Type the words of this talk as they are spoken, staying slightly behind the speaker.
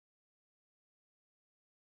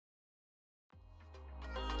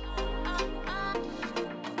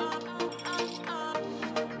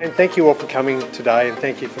And thank you all for coming today, and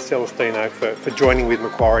thank you for Celestino for joining with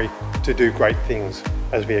Macquarie to do great things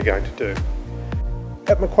as we are going to do.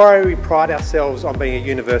 At Macquarie, we pride ourselves on being a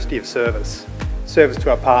university of service. Service to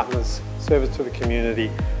our partners, service to the community,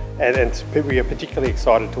 and we are particularly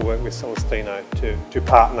excited to work with Celestino to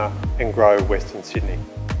partner and grow Western Sydney.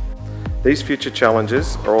 These future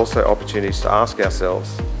challenges are also opportunities to ask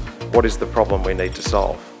ourselves, what is the problem we need to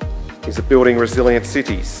solve? Is it building resilient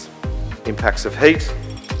cities? Impacts of heat?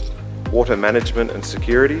 Water management and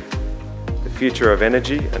security? The future of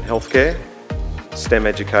energy and healthcare? STEM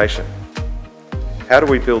education? How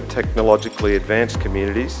do we build technologically advanced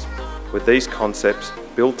communities with these concepts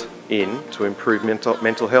built in to improve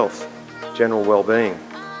mental health, general wellbeing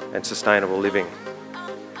and sustainable living?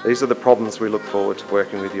 These are the problems we look forward to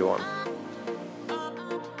working with you on.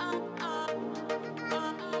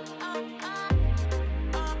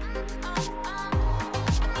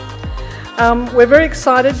 We're very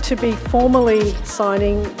excited to be formally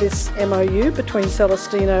signing this MOU between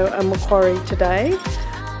Celestino and Macquarie today.